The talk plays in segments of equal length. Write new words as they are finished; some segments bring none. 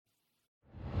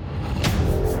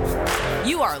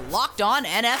You are Locked On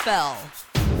NFL,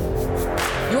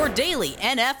 your daily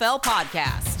NFL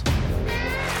podcast.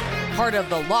 Part of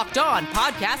the Locked On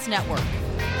Podcast Network,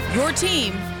 your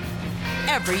team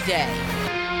every day.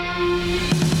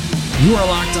 You are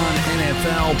Locked On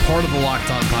NFL, part of the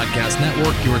Locked On Podcast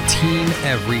Network, your team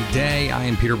every day. I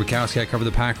am Peter Bukowski. I cover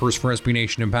the Packers for SB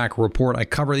Nation and Packer Report. I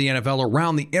cover the NFL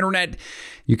around the internet.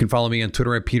 You can follow me on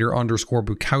Twitter at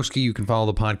Peter_Bukowski. You can follow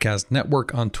the podcast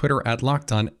network on Twitter at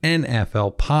Locked On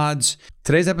NFL Pods.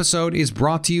 Today's episode is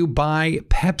brought to you by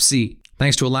Pepsi.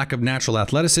 Thanks to a lack of natural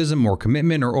athleticism, more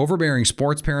commitment, or overbearing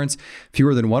sports parents,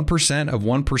 fewer than 1% of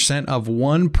 1% of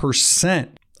 1%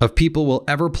 of people will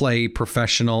ever play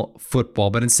professional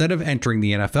football. But instead of entering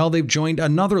the NFL, they've joined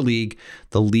another league,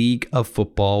 the League of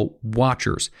Football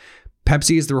Watchers.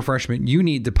 Pepsi is the refreshment you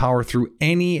need to power through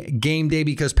any game day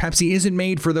because Pepsi isn't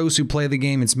made for those who play the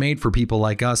game. It's made for people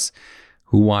like us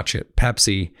who watch it.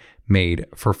 Pepsi, made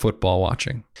for football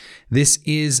watching. This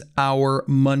is our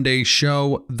Monday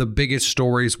show, the biggest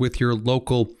stories with your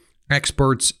local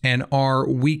experts, and our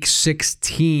Week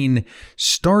 16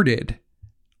 started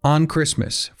on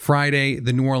Christmas. Friday,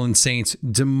 the New Orleans Saints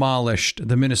demolished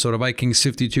the Minnesota Vikings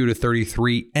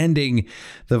 52-33, ending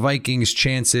the Vikings'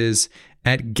 chances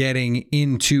at getting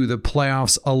into the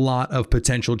playoffs. A lot of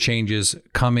potential changes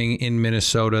coming in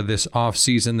Minnesota this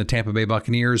offseason. The Tampa Bay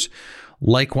Buccaneers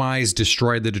likewise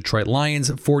destroyed the Detroit Lions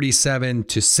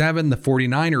 47-7. The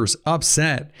 49ers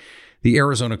upset the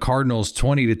Arizona Cardinals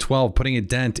 20-12, putting a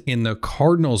dent in the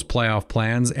Cardinals' playoff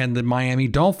plans. And the Miami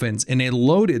Dolphins, in a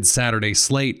loaded Saturday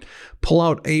slate, pull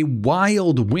out a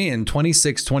wild win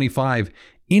 26-25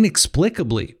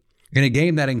 inexplicably in a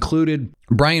game that included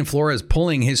Brian Flores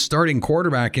pulling his starting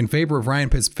quarterback in favor of Ryan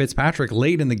Fitzpatrick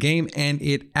late in the game, and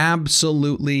it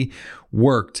absolutely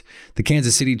worked. The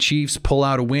Kansas City Chiefs pull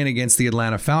out a win against the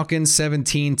Atlanta Falcons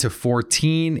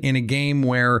 17-14 in a game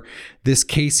where this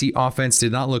KC offense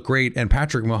did not look great, and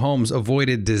Patrick Mahomes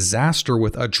avoided disaster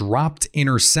with a dropped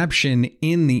interception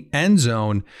in the end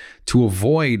zone to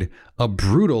avoid a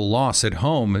brutal loss at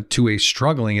home to a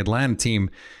struggling Atlanta team.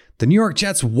 The New York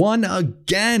Jets won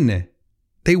again.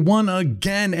 They won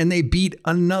again, and they beat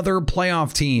another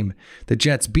playoff team. The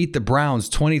Jets beat the Browns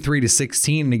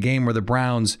 23-16 in a game where the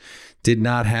Browns did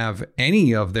not have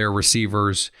any of their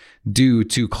receivers due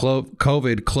to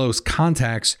COVID close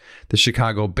contacts. The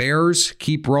Chicago Bears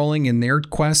keep rolling in their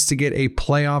quest to get a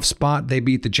playoff spot. They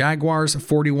beat the Jaguars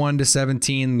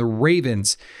 41-17. The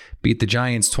Ravens beat the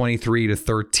Giants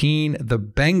 23-13. The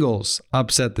Bengals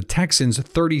upset the Texans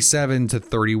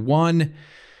 37-31.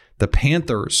 The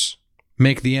Panthers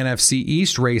make the NFC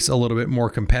East race a little bit more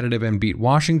competitive and beat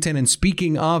Washington. And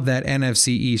speaking of that NFC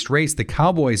East race, the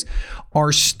Cowboys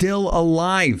are still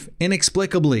alive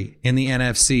inexplicably in the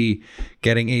NFC,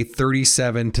 getting a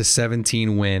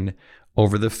 37-17 win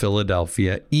over the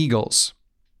Philadelphia Eagles.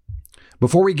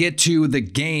 Before we get to the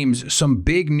games, some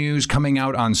big news coming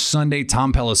out on Sunday.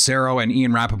 Tom Pelissero and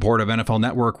Ian Rappaport of NFL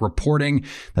Network reporting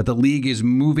that the league is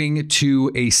moving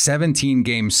to a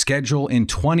 17-game schedule in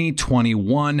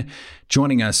 2021.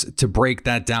 Joining us to break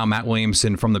that down, Matt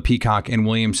Williamson from the Peacock and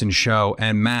Williamson Show.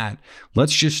 And Matt,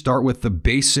 let's just start with the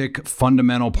basic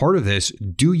fundamental part of this.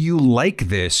 Do you like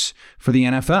this for the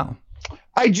NFL?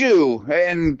 I do,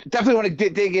 and definitely want to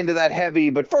dig into that heavy.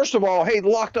 But first of all, hey,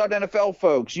 Locked On NFL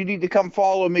folks, you need to come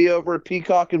follow me over at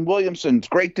Peacock and Williamson. It's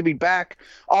great to be back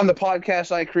on the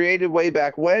podcast I created way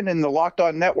back when, and the Locked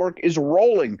On Network is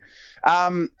rolling.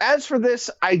 As for this,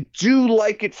 I do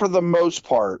like it for the most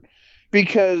part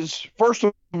because, first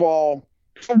of all,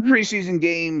 preseason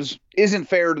games isn't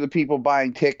fair to the people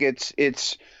buying tickets.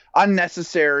 It's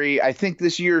unnecessary. I think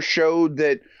this year showed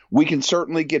that we can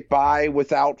certainly get by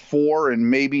without 4 and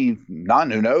maybe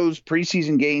none, who knows,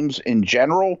 preseason games in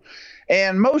general.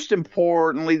 And most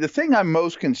importantly, the thing I'm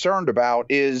most concerned about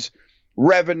is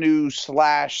revenue /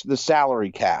 the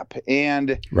salary cap.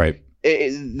 And right.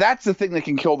 That's the thing that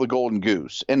can kill the golden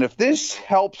goose. And if this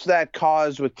helps that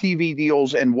cause with TV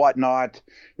deals and whatnot,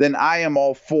 then I am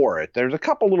all for it. There's a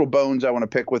couple little bones I want to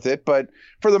pick with it, but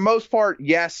for the most part,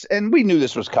 yes. And we knew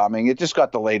this was coming. It just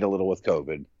got delayed a little with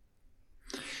COVID.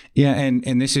 Yeah,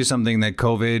 and this is something that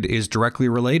COVID is directly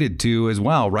related to as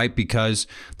well, right? Because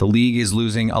the league is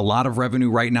losing a lot of revenue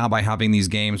right now by having these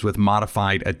games with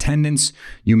modified attendance.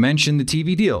 You mentioned the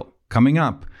TV deal coming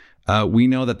up. We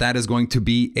know that is going to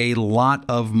be a lot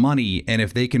of money. And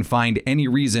if they can find any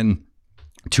reason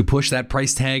to push that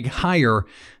price tag higher,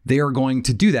 they are going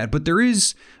to do that. But there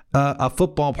is a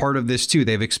football part of this, too.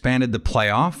 They've expanded the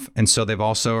playoff. And so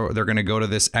they're going to go to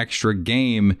this extra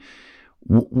game.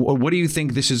 What do you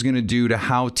think this is going to do to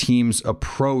how teams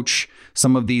approach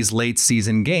some of these late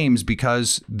season games?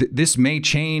 Because this may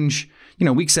change,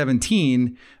 week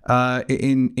 17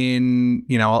 in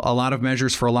a lot of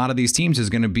measures for a lot of these teams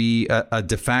is going to be a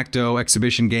de facto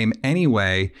exhibition game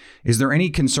anyway. Is there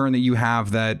any concern that you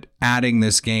have that adding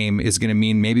this game is going to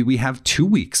mean maybe we have 2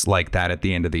 weeks like that at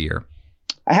the end of the year?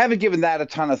 I haven't given that a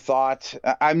ton of thought.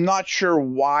 I'm not sure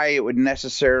why it would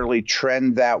necessarily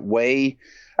trend that way.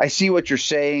 I see what you're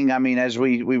saying. I mean, as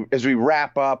we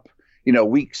wrap up,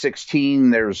 week 16,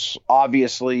 there's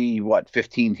obviously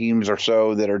 15 teams or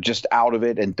so that are just out of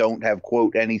it and don't have,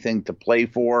 quote, anything to play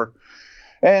for.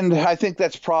 And I think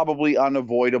that's probably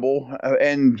unavoidable.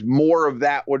 And more of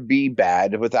that would be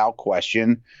bad without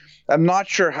question. I'm not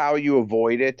sure how you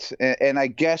avoid it. And I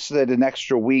guess that an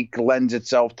extra week lends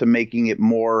itself to making it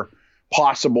more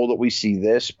possible that we see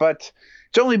this. But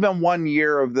it's only been 1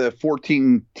 year of the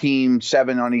 14-team,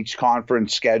 7 on each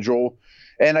conference schedule.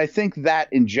 And I think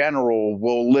that in general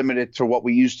will limit it to what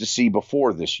we used to see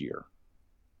before this year.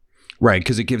 Right,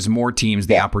 because it gives more teams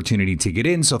the opportunity to get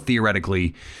in. So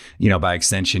theoretically, by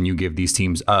extension, you give these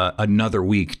teams another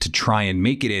week to try and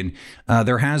make it in.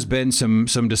 There has been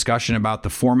some discussion about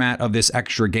the format of this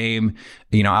extra game.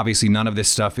 Obviously none of this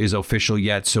stuff is official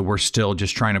yet, so we're still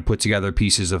just trying to put together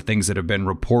pieces of things that have been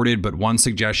reported. But one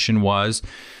suggestion was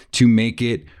to make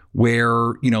it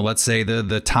where, let's say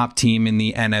the top team in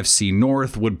the NFC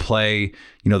North would play,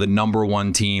 the number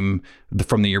one team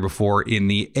from the year before in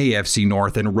the AFC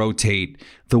North and rotate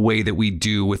the way that we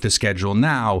do with the schedule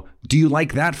now. Do you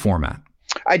like that format?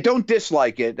 I don't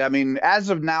dislike it. I mean, as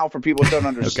of now, for people who don't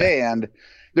understand,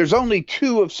 there's only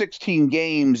 2 of 16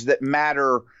 games that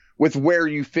matter with where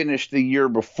you finished the year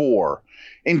before.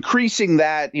 Increasing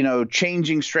that,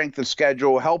 changing strength of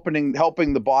schedule, helping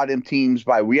the bottom teams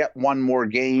by yet one more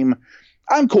game.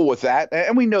 I'm cool with that.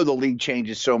 And we know the league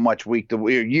changes so much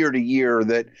year to year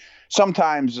that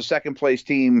sometimes the second place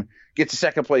team gets a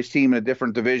second place team in a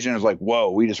different division. It's like,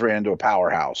 whoa, we just ran into a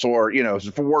powerhouse, or,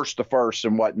 it's worst to first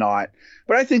and whatnot.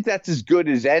 But I think that's as good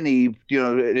as any,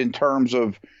 in terms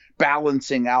of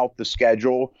balancing out the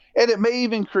schedule. And it may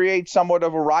even create somewhat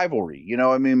of a rivalry.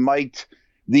 Might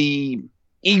the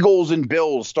Eagles and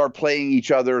Bills start playing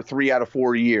each other 3 out of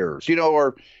 4 years,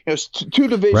 or 2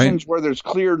 divisions where there's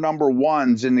clear number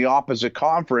ones in the opposite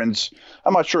conference.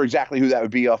 I'm not sure exactly who that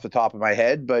would be off the top of my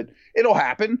head, but it'll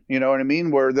happen. You know what I mean?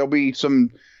 Where there'll be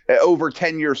some over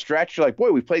 10-year stretch. You're like,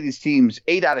 boy, we played these teams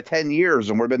 8 out of 10 years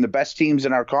and we've been the best teams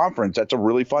in our conference. That's a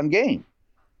really fun game.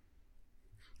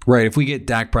 Right. If we get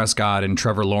Dak Prescott and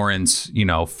Trevor Lawrence,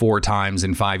 4 times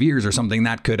in 5 years or something,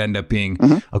 that could end up being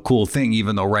a cool thing,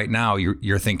 even though right now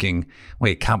you're thinking,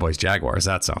 wait, Cowboys, Jaguars,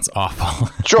 that sounds awful.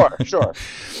 Sure.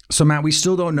 So, Matt, we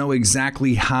still don't know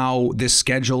exactly how this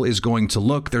schedule is going to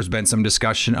look. There's been some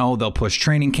discussion, they'll push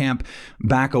training camp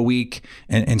back a week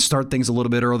and start things a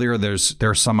little bit earlier.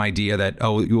 There's some idea that,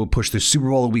 you will push the Super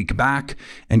Bowl a week back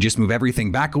and just move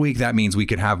everything back a week. That means we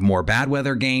could have more bad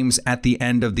weather games at the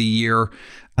end of the year.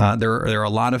 There are a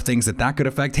lot of things that could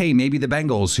affect. Hey, maybe the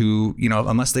Bengals, who,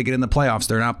 unless they get in the playoffs,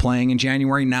 they're not playing in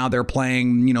January. Now they're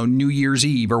playing, New Year's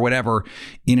Eve or whatever,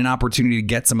 in an opportunity to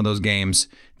get some of those games.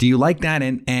 Do you like that?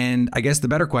 And I guess the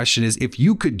better question is, if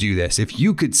you could do this, if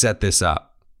you could set this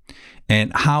up,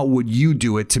 and how would you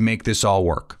do it to make this all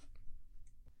work?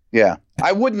 Yeah,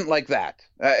 I wouldn't like that.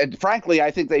 Frankly,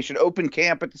 I think they should open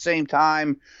camp at the same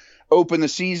time, open the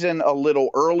season a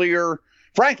little earlier.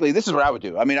 Frankly, this is what I would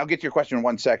do. I mean, I'll get to your question in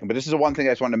 1 second, but this is the one thing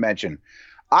I just wanted to mention.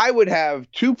 I would have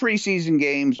 2 preseason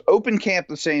games, open camp at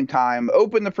the same time,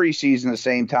 open the preseason at the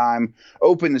same time,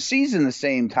 open the season at the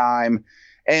same time,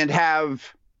 and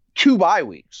have 2 bye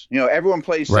weeks. Everyone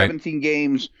plays 17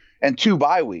 games and 2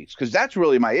 bye weeks, because that's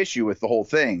really my issue with the whole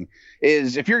thing,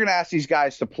 is if you're going to ask these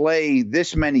guys to play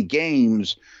this many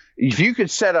games, if you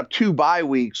could set up 2 bye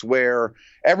weeks where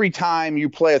every time you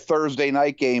play a Thursday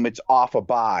night game, it's off a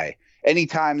bye.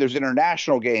 Anytime there's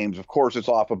international games, of course, it's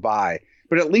off a bye,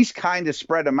 but at least kind of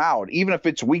spread them out. Even if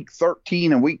it's week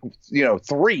 13 and week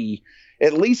 3,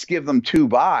 at least give them 2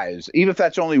 byes, even if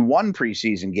that's only 1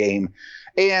 preseason game.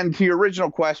 And to your original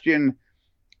question,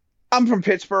 I'm from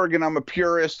Pittsburgh and I'm a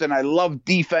purist and I love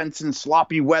defense and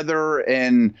sloppy weather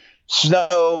and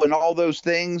snow and all those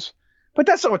things. But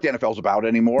that's not what the NFL is about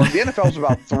anymore. The NFL is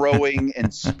about throwing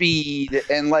and speed.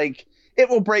 And it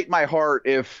will break my heart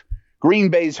if Green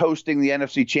Bay's hosting the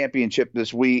NFC Championship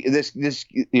this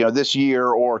year,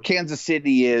 or Kansas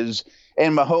City is,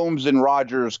 and Mahomes and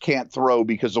Rodgers can't throw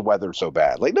because the weather's so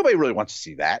bad. Nobody really wants to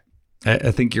see that.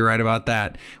 I think you're right about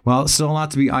that. Well, still a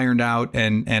lot to be ironed out,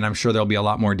 and I'm sure there'll be a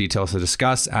lot more details to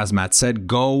discuss. As Matt said,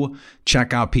 go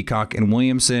check out Peacock and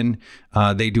Williamson.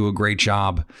 They do a great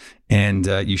job, and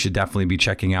you should definitely be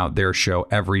checking out their show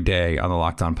every day on the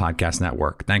Locked On Podcast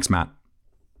Network. Thanks, Matt.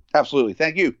 Absolutely.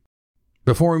 Thank you.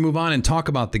 Before we move on and talk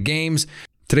about the games,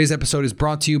 today's episode is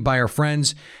brought to you by our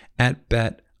friends at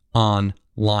Bet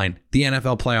Online. The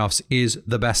NFL playoffs is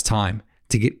the best time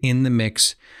to get in the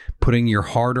mix, putting your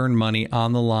hard-earned money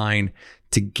on the line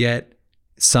to get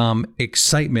some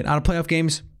excitement out of playoff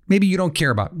games maybe you don't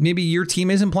care about. Maybe your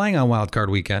team isn't playing on Wild Card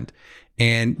Weekend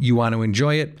and you want to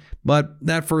enjoy it, but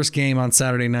that first game on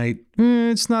Saturday night,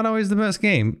 it's not always the best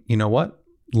game. You know what?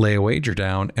 Lay a wager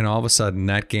down, and all of a sudden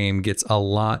that game gets a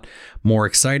lot more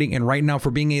exciting. And right now,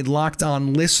 for being a Locked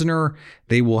On listener,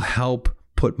 they will help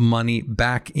put money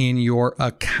back in your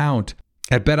account.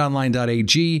 At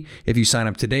betonline.ag, if you sign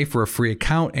up today for a free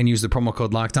account and use the promo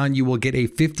code LOCKEDON, you will get a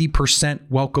 50%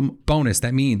 welcome bonus.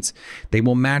 That means they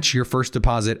will match your first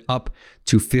deposit up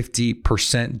to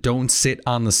 50%. Don't sit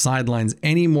on the sidelines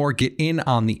anymore. Get in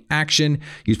on the action.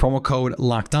 Use promo code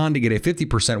LOCKEDON to get a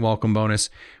 50% welcome bonus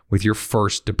with your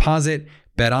first deposit.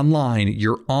 BetOnline,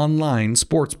 your online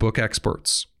sportsbook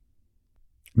experts.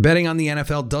 Betting on the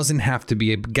NFL doesn't have to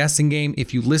be a guessing game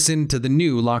if you listen to the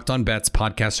new Locked On Bets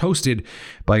podcast hosted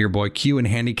by your boy Q and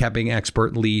handicapping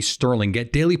expert Lee Sterling.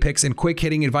 Get daily picks and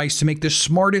quick-hitting advice to make the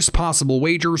smartest possible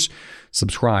wagers.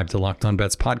 Subscribe to Locked On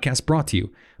Bets podcast, brought to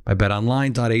you by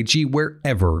betonline.ag,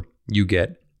 wherever you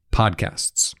get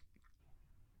podcasts.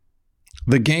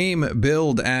 The game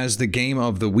billed as the game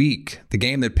of the week, the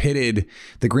game that pitted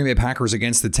the Green Bay Packers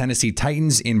against the Tennessee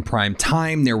Titans in prime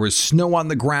time. There was snow on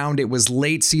the ground. It was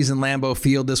late season Lambeau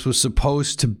Field. This was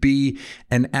supposed to be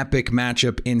an epic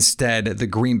matchup. Instead, the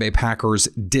Green Bay Packers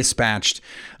dispatched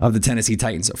of the Tennessee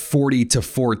Titans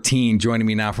 40-14. Joining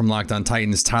me now from Locked On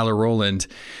Titans, Tyler Rowland.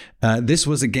 This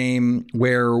was a game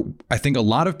where I think a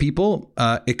lot of people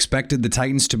expected the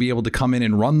Titans to be able to come in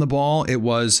and run the ball. It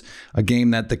was a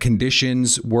game that the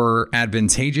conditions were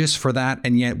advantageous for that,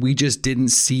 and yet we just didn't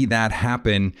see that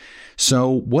happen.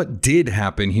 So what did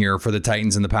happen here for the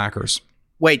Titans and the Packers?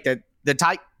 Wait, the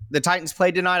Titans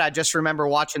played tonight? I just remember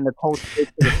watching the Colts to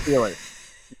the Steelers.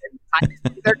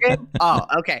 Their game? Oh,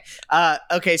 okay.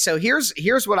 Okay, so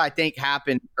here's what I think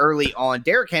happened early on.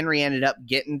 Derrick Henry ended up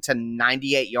getting to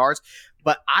 98 yards,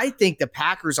 but I think the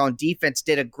Packers on defense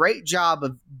did a great job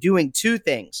of doing two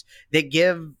things that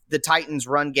give the Titans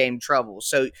run game trouble.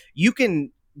 So you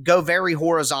can go very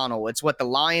horizontal. It's what the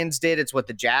Lions did. It's what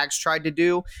the Jags tried to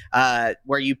do,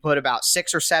 where you put about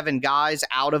 6 or 7 guys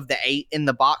out of the 8 in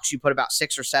the box. You put about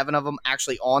 6 or 7 of them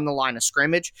actually on the line of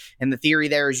scrimmage. And the theory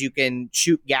there is you can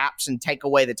shoot gaps and take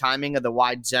away the timing of the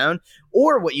wide zone.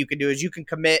 Or what you can do is you can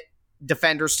commit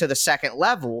defenders to the second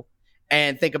level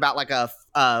and think about like a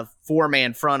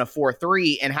 4-man front, a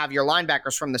 4-3, and have your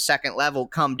linebackers from the second level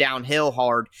come downhill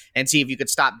hard and see if you could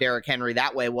stop Derrick Henry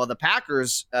that way. Well, the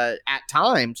Packers at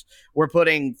times were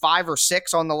putting 5 or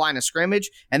 6 on the line of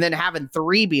scrimmage and then having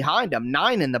 3 behind them,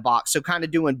 9 in the box. So kind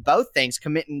of doing both things,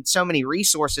 committing so many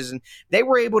resources. And they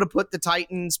were able to put the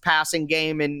Titans passing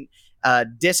game in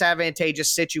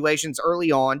disadvantageous situations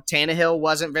early on. Tannehill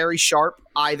wasn't very sharp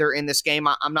either in this game.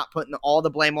 I'm not putting all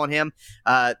the blame on him.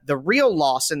 The real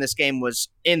loss in this game was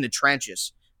in the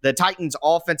trenches. The Titans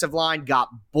offensive line got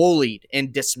bullied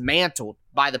and dismantled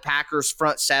by the Packers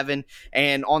front 7.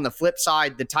 And on the flip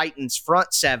side, the Titans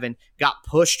front 7 got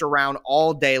pushed around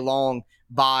all day long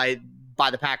by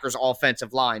the Packers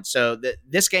offensive line. So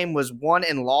this game was won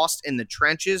and lost in the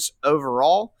trenches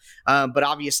overall. But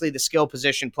obviously the skill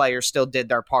position players still did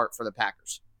their part for the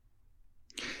Packers.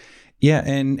 Yeah,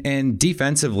 and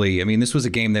defensively, I mean, this was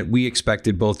a game that we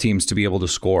expected both teams to be able to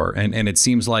score. And it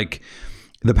seems like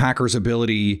the Packers'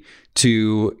 ability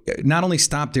to not only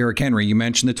stop Derrick Henry, you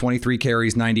mentioned the 23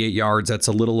 carries, 98 yards, that's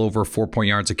a little over 4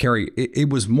 yards a carry.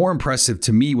 It was more impressive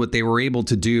to me what they were able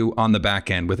to do on the back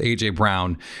end with A.J.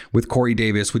 Brown, with Corey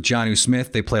Davis, with Jonnu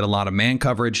Smith. They played a lot of man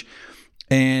coverage.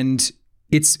 And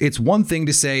it's one thing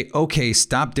to say, okay,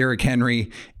 stop Derrick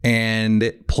Henry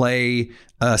and play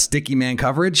sticky man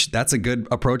coverage. That's a good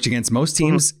approach against most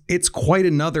teams. It's quite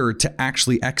another to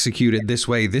actually execute it this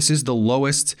way. This is the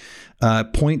lowest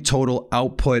point total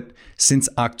output since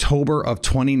October of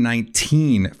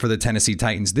 2019 for the Tennessee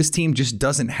Titans. This team just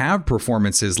doesn't have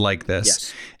performances like this.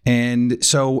 Yes. And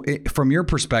so from your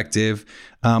perspective,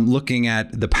 looking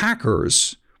at the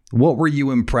Packers, what were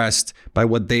you impressed by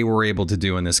what they were able to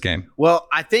do in this game? Well,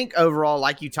 I think overall,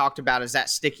 like you talked about, is that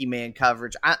sticky man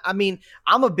coverage. I mean,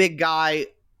 I'm a big guy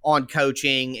on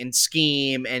coaching and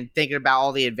scheme and thinking about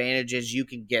all the advantages you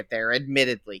can get there,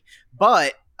 admittedly.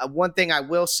 But one thing I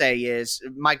will say is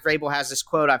Mike Vrabel has this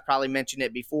quote. I've probably mentioned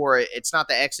it before. It's not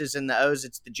the X's and the O's,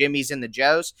 it's the Jimmies and the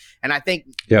Joes. And I think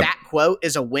that quote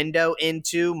is a window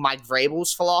into Mike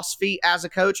Vrabel's philosophy as a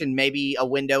coach, and maybe a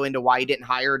window into why he didn't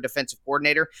hire a defensive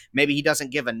coordinator. Maybe he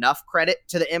doesn't give enough credit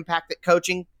to the impact that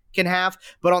coaching can have.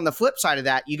 But on the flip side of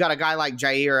that, you got a guy like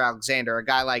Jair Alexander, a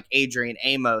guy like Adrian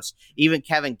Amos, even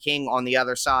Kevin King on the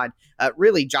other side.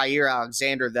 Really, Jair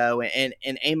Alexander, though, and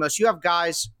Amos, you have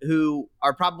guys who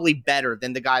are probably better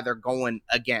than the guy they're going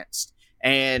against.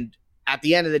 And at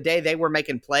the end of the day, they were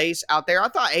making plays out there. I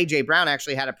thought A.J. Brown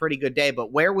actually had a pretty good day,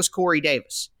 but where was Corey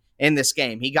Davis in this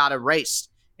game? He got erased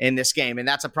in this game, and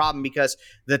that's a problem because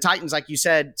the Titans, like you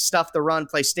said, stuff the run,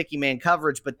 play sticky man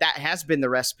coverage, but that has been the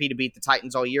recipe to beat the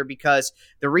Titans all year, because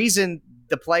the reason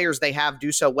the players they have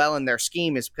do so well in their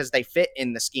scheme is because they fit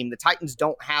in the scheme. The Titans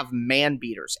don't have man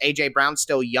beaters. A.J. Brown's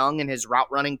still young in his route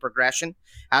running progression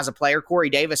as a player. Corey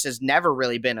Davis has never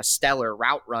really been a stellar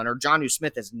route runner. Jonnu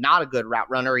Smith is not a good route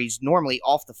runner. He's normally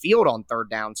off the field on third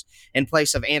downs in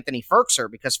place of Anthony Firkser,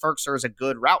 because Firkser is a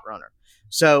good route runner.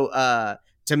 So,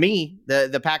 to me,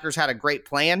 the Packers had a great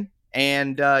plan,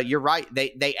 and you're right.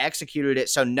 They executed it.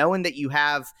 So knowing that you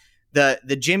have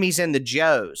the Jimmies and the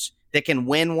Joes that can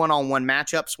win one-on-one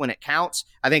matchups when it counts,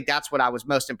 I think that's what I was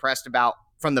most impressed about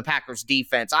from the Packers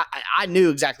defense. I knew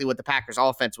exactly what the Packers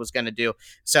offense was going to do,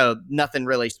 so nothing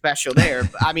really special there.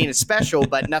 I mean, it's special,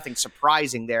 but nothing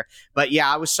surprising there. But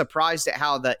yeah, I was surprised at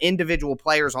how the individual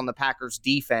players on the Packers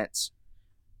defense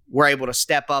were able to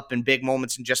step up in big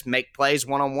moments and just make plays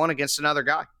one-on-one against another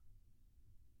guy.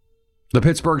 The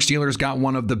Pittsburgh Steelers got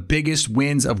one of the biggest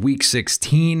wins of Week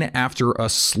 16 after a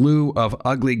slew of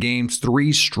ugly games,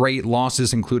 3 straight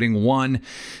losses, including one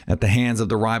at the hands of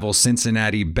the rival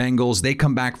Cincinnati Bengals. They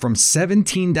come back from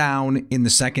 17 down in the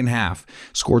second half,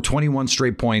 score 21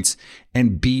 straight points,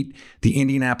 and beat the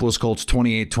Indianapolis Colts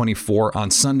 28-24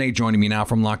 on Sunday. Joining me now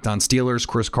from Locked On Steelers,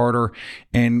 Chris Carter.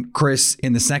 And Chris,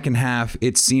 in the second half,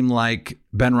 it seemed like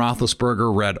Ben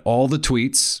Roethlisberger read all the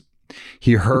tweets.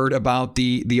 He heard about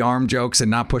the arm jokes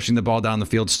and not pushing the ball down the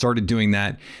field, started doing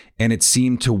that, and it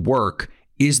seemed to work.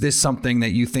 Is this something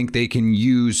that you think they can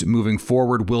use moving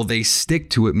forward? Will they stick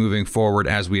to it moving forward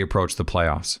as we approach the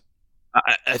playoffs?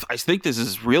 I think this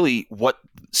is really what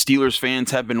Steelers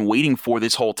fans have been waiting for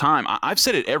this whole time. I've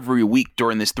said it every week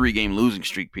during this 3-game losing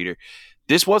streak, Peter.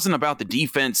 This wasn't about the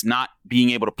defense not being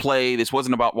able to play. This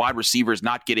wasn't about wide receivers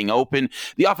not getting open.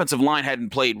 The offensive line hadn't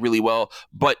played really well.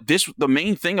 But the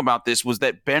main thing about this was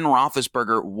that Ben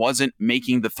Roethlisberger wasn't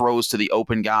making the throws to the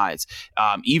open guys.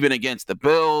 Even against the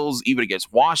Bills, even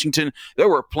against Washington, there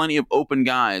were plenty of open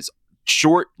guys.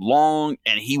 Short, long,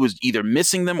 and he was either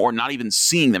missing them or not even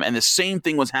seeing them. And the same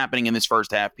thing was happening in this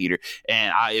first half, Peter.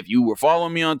 And if you were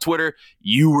following me on Twitter,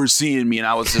 you were seeing me, and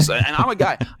I was just, and I'm a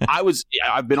guy.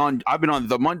 I've been on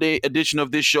the Monday edition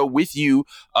of this show with you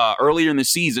earlier in the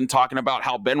season, talking about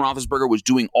how Ben Roethlisberger was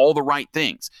doing all the right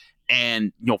things.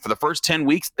 And, for the first 10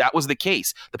 weeks, that was the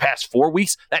case. The past 4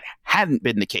 weeks, that hadn't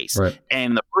been the case. Right.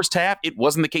 And in the first half, it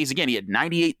wasn't the case again. He had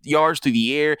 98 yards through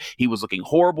the air. He was looking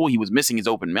horrible. He was missing his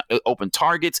open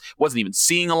targets, wasn't even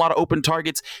seeing a lot of open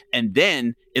targets. And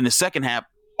then in the second half,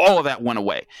 all of that went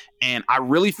away. And I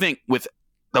really think with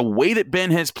the way that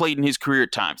Ben has played in his career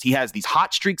at times, he has these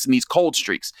hot streaks and these cold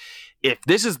streaks. If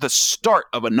this is the start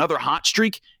of another hot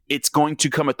streak, it's going to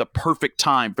come at the perfect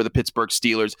time for the Pittsburgh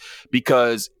Steelers,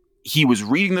 because he was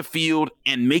reading the field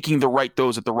and making the right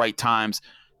throws at the right times.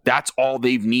 That's all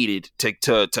they've needed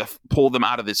to pull them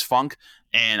out of this funk.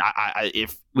 And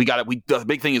the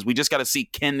big thing is we just got to see,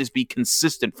 can this be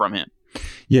consistent from him?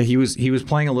 Yeah, he was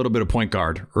playing a little bit of point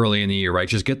guard early in the year, right?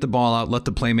 Just get the ball out, let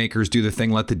the playmakers do the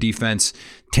thing, let the defense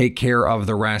take care of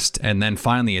the rest. And then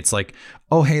finally it's like,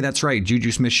 oh, hey, that's right. Juju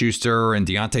Smith-Schuster and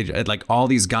Deontay, like all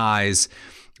these guys.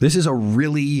 This is a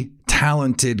really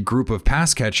talented group of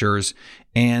pass catchers,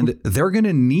 and they're going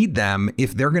to need them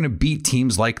if they're going to beat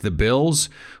teams like the Bills,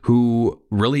 who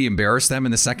really embarrassed them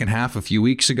in the second half a few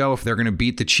weeks ago, if they're going to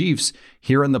beat the Chiefs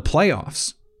here in the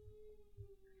playoffs.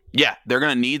 Yeah, they're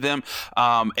going to need them.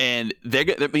 And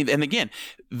again,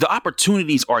 the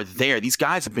opportunities are there. These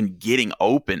guys have been getting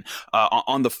open.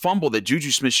 On the fumble that Juju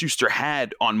Smith-Schuster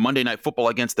had on Monday Night Football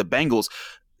against the Bengals,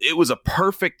 it was a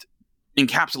perfect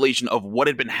encapsulation of what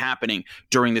had been happening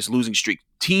during this losing streak.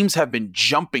 Teams have been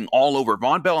jumping all over.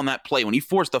 Von Bell on that play, when he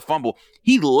forced the fumble,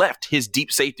 he left his deep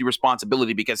safety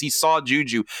responsibility because he saw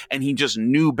Juju and he just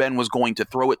knew Ben was going to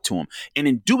throw it to him. And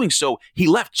in doing so, he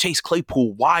left Chase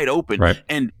Claypool wide open. Right.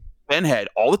 And Ben had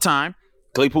all the time,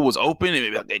 Claypool was open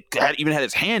and even had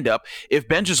his hand up. If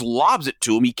Ben just lobs it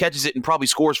to him, he catches it and probably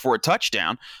scores for a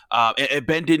touchdown. And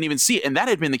Ben didn't even see it. And that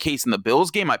had been the case in the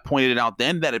Bills game. I pointed it out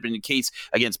then. That had been the case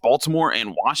against Baltimore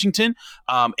and Washington.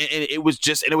 And it was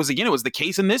the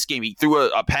case in this game. He threw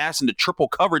a pass into triple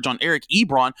coverage on Eric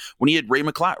Ebron when he had Ray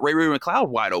McLeod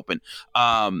wide open.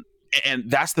 And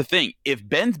that's the thing. If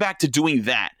Ben's back to doing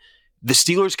that, the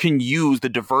Steelers can use the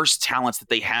diverse talents that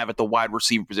they have at the wide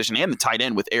receiver position and the tight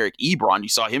end with Eric Ebron. You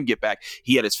saw him get back.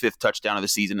 He had his 5th touchdown of the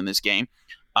season in this game.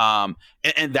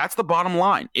 And that's the bottom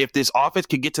line. If this offense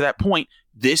could get to that point,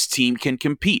 this team can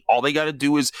compete. All they got to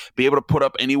do is be able to put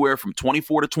up anywhere from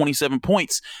 24 to 27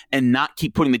 points and not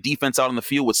keep putting the defense out on the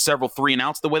field with several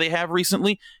 3-and-outs the way they have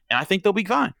recently. And I think they'll be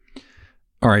fine.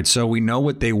 All right, so we know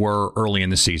what they were early in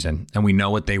the season, and we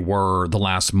know what they were the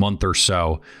last month or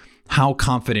so. How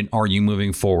confident are you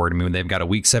moving forward? I mean, they've got a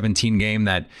Week 17 game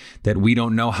that we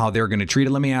don't know how they're going to treat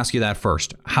it. Let me ask you that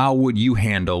first. How would you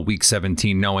handle Week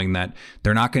 17 knowing that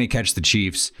they're not going to catch the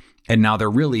Chiefs, and now they're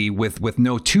really, with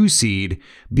no 2 seed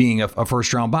being a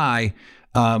first-round bye,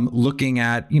 looking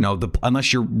at,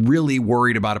 unless you're really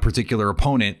worried about a particular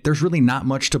opponent, there's really not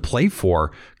much to play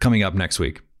for coming up next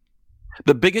week.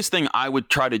 The biggest thing I would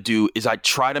try to do is I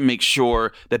try to make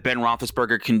sure that Ben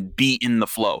Roethlisberger can be in the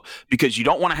flow, because you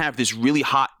don't want to have this really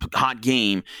hot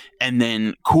game and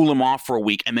then cool him off for a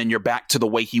week and then you're back to the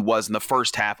way he was in the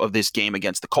first half of this game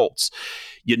against the Colts.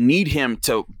 You need him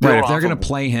to build if they're going to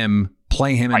play him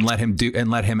right. and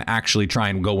let him actually try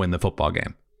and go win the football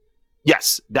game.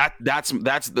 Yes, that's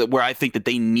where I think that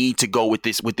they need to go with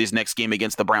this next game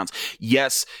against the Browns.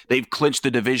 Yes, they've clinched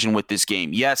the division with this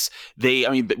game. Yes,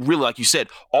 really, like you said,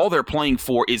 all they're playing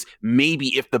for is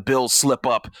maybe if the Bills slip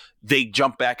up, they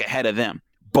jump back ahead of them.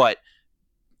 But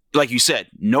like you said,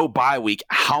 no bye week.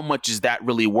 How much is that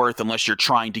really worth unless you're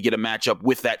trying to get a matchup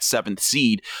with that 7th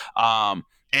seed?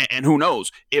 And who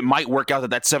knows? It might work out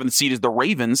that 7th seed is the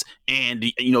Ravens. And,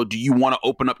 do you want to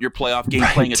open up your playoff game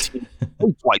playing a team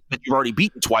twice that you've already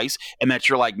beaten twice, and that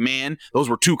you're like, man, those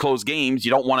were 2 close games. You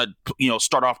don't want to,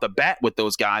 start off the bat with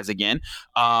those guys again.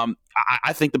 I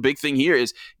think the big thing here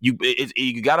is you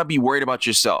got to be worried about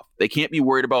yourself. They can't be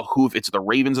worried about if it's the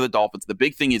Ravens or the Dolphins. The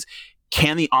big thing is,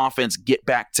 can the offense get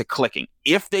back to clicking?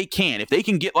 If they can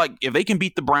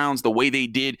beat the Browns the way they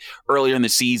did earlier in the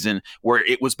season, where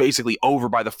it was basically over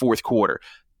by the 4th quarter,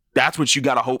 that's what you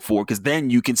got to hope for, because then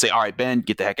you can say, all right, Ben,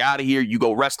 get the heck out of here. You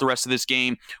go rest the rest of this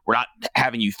game. We're not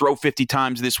having you throw 50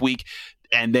 times this week.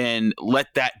 And then let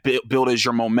that build as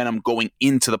your momentum going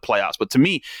into the playoffs. But to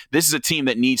me, this is a team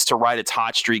that needs to ride its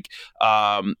hot streak.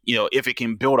 If it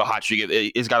can build a hot streak,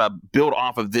 it's got to build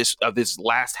off of this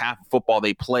last half of football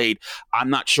they played. I'm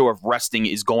not sure if resting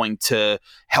is going to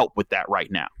help with that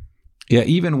right now. Yeah,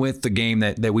 even with the game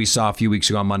that we saw a few weeks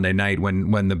ago on Monday night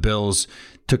when the Bills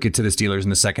took it to the Steelers in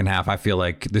the second half, I feel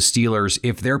like the Steelers,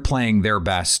 if they're playing their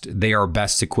best, they are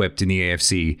best equipped in the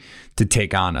AFC to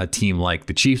take on a team like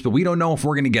the Chiefs. But we don't know if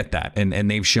we're going to get that. And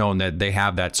they've shown that they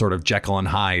have that sort of Jekyll and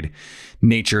Hyde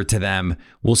nature to them.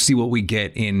 We'll see what we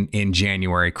get in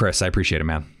January. Chris, I appreciate it,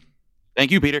 man.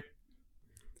 Thank you, Peter.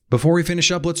 Before we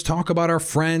finish up, let's talk about our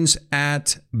friends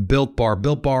at Built Bar.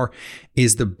 Built Bar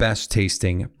is the best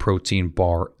tasting protein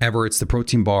bar ever. It's the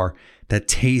protein bar that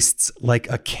tastes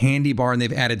like a candy bar, and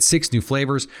they've added 6 new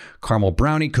flavors: caramel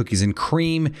brownie, cookies and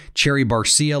cream, cherry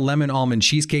barcia, lemon almond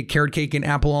cheesecake, carrot cake, and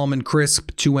apple almond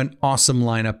crisp, to an awesome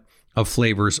lineup of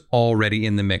flavors already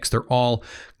in the mix. They're all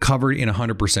covered in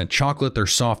 100% chocolate. They're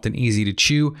soft and easy to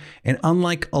chew. And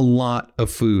unlike a lot of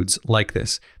foods like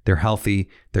this, they're healthy,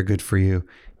 they're good for you.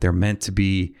 They're meant to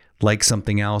be like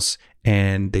something else,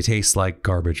 and they taste like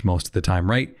garbage most of the time,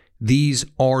 right? These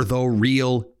are the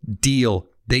real deal.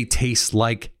 They taste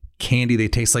like candy. They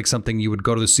taste like something you would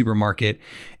go to the supermarket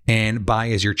and buy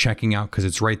as you're checking out, because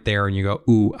it's right there and you go,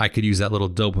 ooh, I could use that little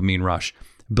dopamine rush.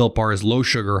 Built Bar is low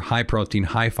sugar, high protein,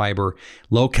 high fiber,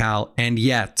 low cal, and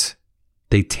yet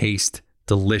they taste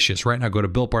delicious. Right now, go to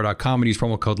BuiltBar.com and use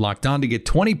promo code LOCKEDON to get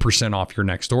 20% off your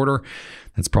next order.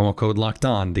 That's promo code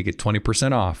LOCKEDON to get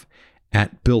 20% off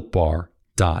at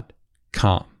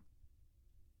BuiltBar.com.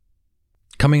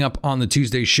 Coming up on the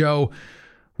Tuesday show,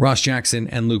 Ross Jackson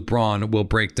and Luke Braun will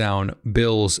break down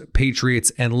Bills,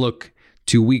 Patriots, and look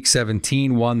to Week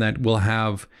 17, one that will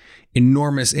have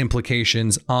enormous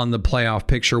implications on the playoff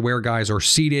picture, where guys are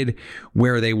seated,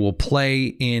 where they will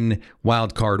play in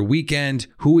Wild Card Weekend,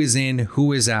 who is in,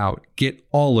 who is out. Get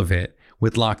all of it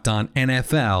with Locked On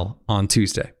NFL on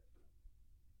Tuesday.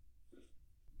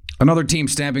 Another team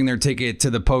stamping their ticket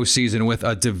to the postseason with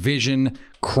a division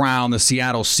crown. The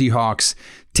Seattle Seahawks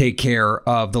take care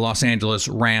of the Los Angeles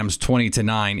Rams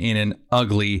 20-9 in an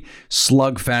ugly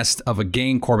slugfest of a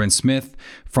game. Corbin Smith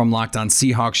from Locked On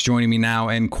Seahawks joining me now.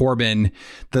 And Corbin,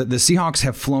 the Seahawks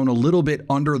have flown a little bit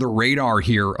under the radar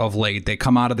here of late. They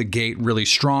come out of the gate really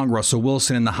strong. Russell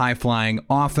Wilson in the high-flying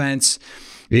offense.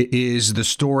 It is the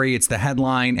story. It's the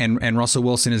headline. And Russell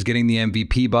Wilson is getting the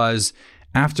MVP buzz.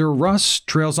 After Russ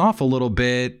trails off a little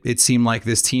bit, it seemed like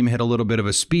this team hit a little bit of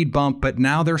a speed bump, but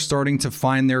now they're starting to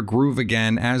find their groove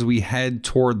again as we head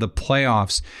toward the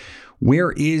playoffs.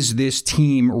 Where is this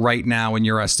team right now in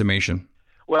your estimation?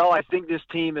 Well, I think this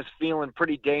team is feeling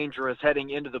pretty dangerous heading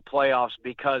into the playoffs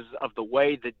because of the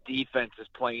way the defense is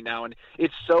playing now. And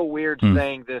it's so weird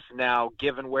saying this now,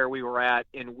 given where we were at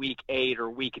in Week 8 or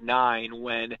Week 9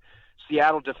 when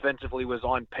Seattle defensively was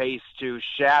on pace to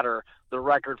shatter the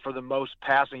record for the most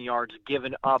passing yards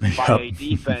given up by a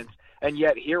defense. And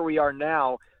yet here we are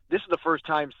now. This is the first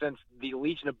time since the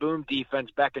Legion of Boom defense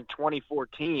back in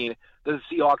 2014 that the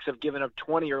Seahawks have given up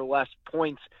 20 or less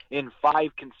points in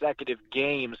 5 consecutive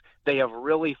games. They have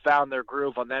really found their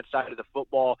groove on that side of the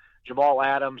football. Jamal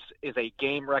Adams is a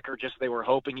game record, just as they were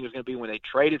hoping he was going to be when they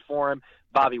traded for him.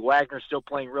 Bobby Wagner's still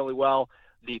playing really well.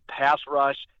 The pass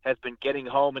rush has been getting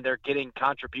home, and they're getting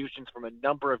contributions from a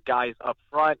number of guys up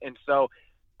front. And so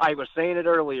I was saying it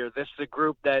earlier, this is a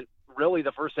group that really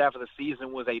the first half of the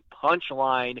season was a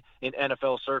punchline in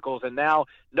NFL circles, and now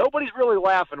nobody's really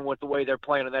laughing with the way they're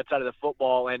playing on that side of the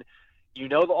football. And you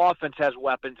know the offense has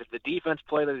weapons. If the defense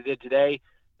play that they did today,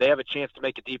 they have a chance to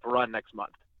make a deep run next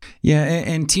month. Yeah,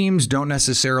 and teams don't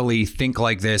necessarily think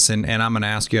like this, and I'm going to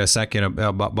ask you a second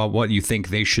about what you think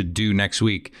they should do next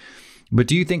week. But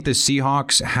do you think the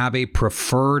Seahawks have a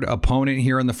preferred opponent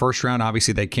here in the first round?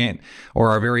 Obviously, they can't or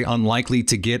are very unlikely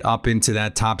to get up into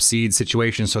that top seed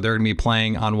situation, so they're going to be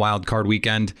playing on Wild Card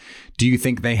Weekend. Do you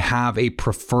think they have a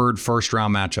preferred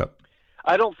first-round matchup?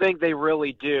 I don't think they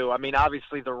really do. I mean,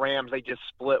 obviously the Rams they just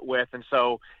split with, and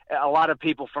so a lot of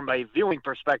people from a viewing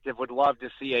perspective would love to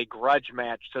see a grudge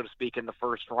match, so to speak, in the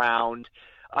first round.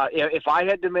 If I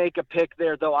had to make a pick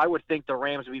there, though, I would think the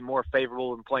Rams would be more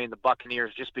favorable in playing the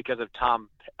Buccaneers just because of Tom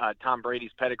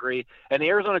Brady's pedigree. And the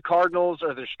Arizona Cardinals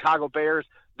or the Chicago Bears,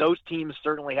 those teams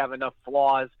certainly have enough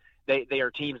flaws. They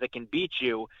are teams that can beat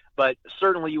you, but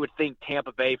certainly you would think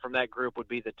Tampa Bay from that group would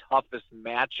be the toughest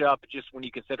matchup just when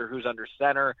you consider who's under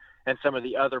center and some of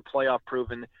the other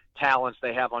playoff-proven talents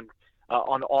they have on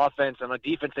offense. And on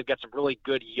defense, they've got some really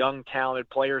good young, talented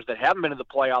players that haven't been in the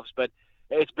playoffs, but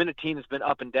it's been a team that's been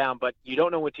up and down, but you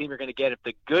don't know what team you're going to get. If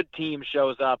the good team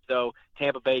shows up, though,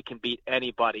 Tampa Bay can beat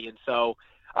anybody. And so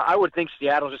I would think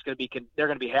Seattle's just going to be – they're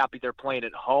going to be happy they're playing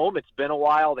at home. It's been a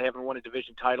while. They haven't won a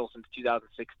division title since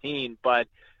 2016. But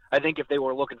I think if they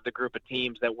were looking at the group of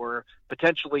teams that were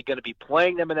potentially going to be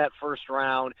playing them in that first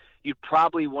round, you'd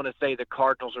probably want to say the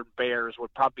Cardinals or Bears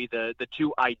would probably be the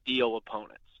two ideal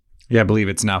opponents. Yeah, I believe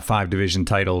it's now 5 division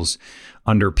titles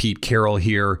under Pete Carroll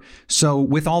here. So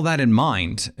with all that in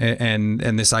mind, and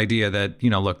this idea that,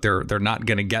 look, they're not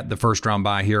going to get the first round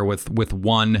bye here with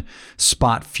one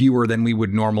spot fewer than we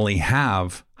would normally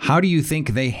have. How do you think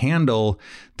they handle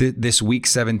this Week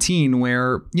 17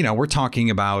 where, we're talking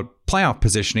about playoff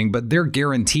positioning, but they're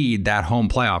guaranteed that home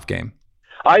playoff game?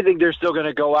 I think they're still going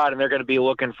to go out and they're going to be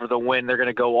looking for the win. They're going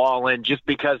to go all in just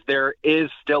because there is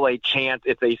still a chance.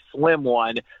 It's a slim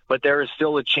one, but there is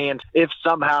still a chance if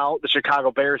somehow the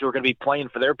Chicago Bears, who are going to be playing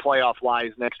for their playoff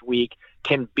lives next week,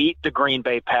 can beat the Green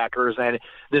Bay Packers. And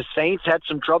the Saints had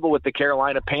some trouble with the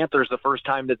Carolina Panthers the first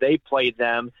time that they played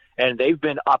them, and they've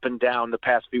been up and down the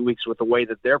past few weeks with the way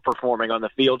that they're performing on the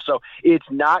field. So it's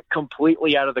not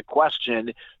completely out of the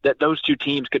question that those two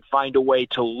teams could find a way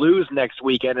to lose next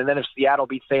weekend. And then if Seattle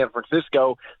beats San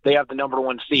Francisco, they have the number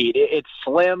 1 seed. It's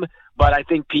slim, but I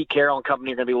think Pete Carroll and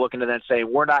company are going to be looking to that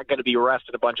saying, we're not going to be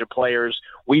resting a bunch of players.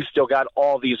 We've still got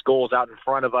all these goals out in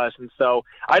front of us. And so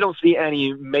I don't see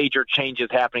any major changes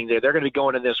happening there. They're going to be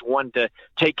going to this one to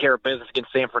take care of business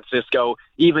against San Francisco,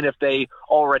 even if they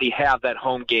already have that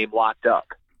home game locked up.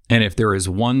 And if there is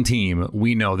one team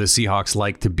we know the Seahawks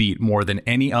like to beat more than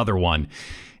any other one,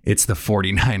 it's the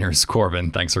 49ers.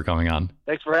 Corbin, thanks for coming on.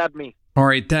 Thanks for having me. All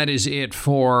right, that is it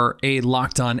for a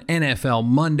Locked On NFL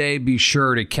Monday. Be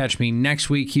sure to catch me next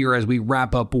week here as we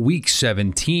wrap up Week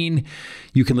 17.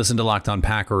 You can listen to Locked On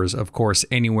Packers, of course,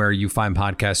 anywhere you find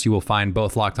podcasts. You will find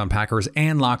both Locked On Packers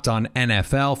and Locked On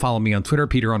NFL. Follow me on Twitter,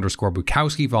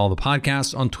 Peter_Bukowski. Follow the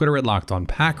podcast on Twitter at Locked On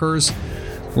Packers.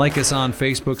 Like us on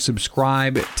Facebook.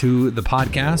 Subscribe to the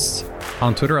podcast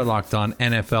on Twitter at Locked On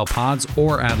NFL Pods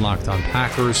or at Locked On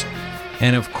Packers.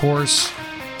 And of course,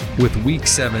 with Week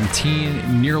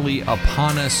 17 nearly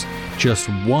upon us. Just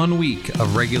 1 week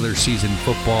of regular season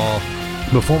football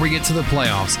before we get to the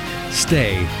playoffs.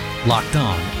 Stay locked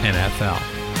on NFL.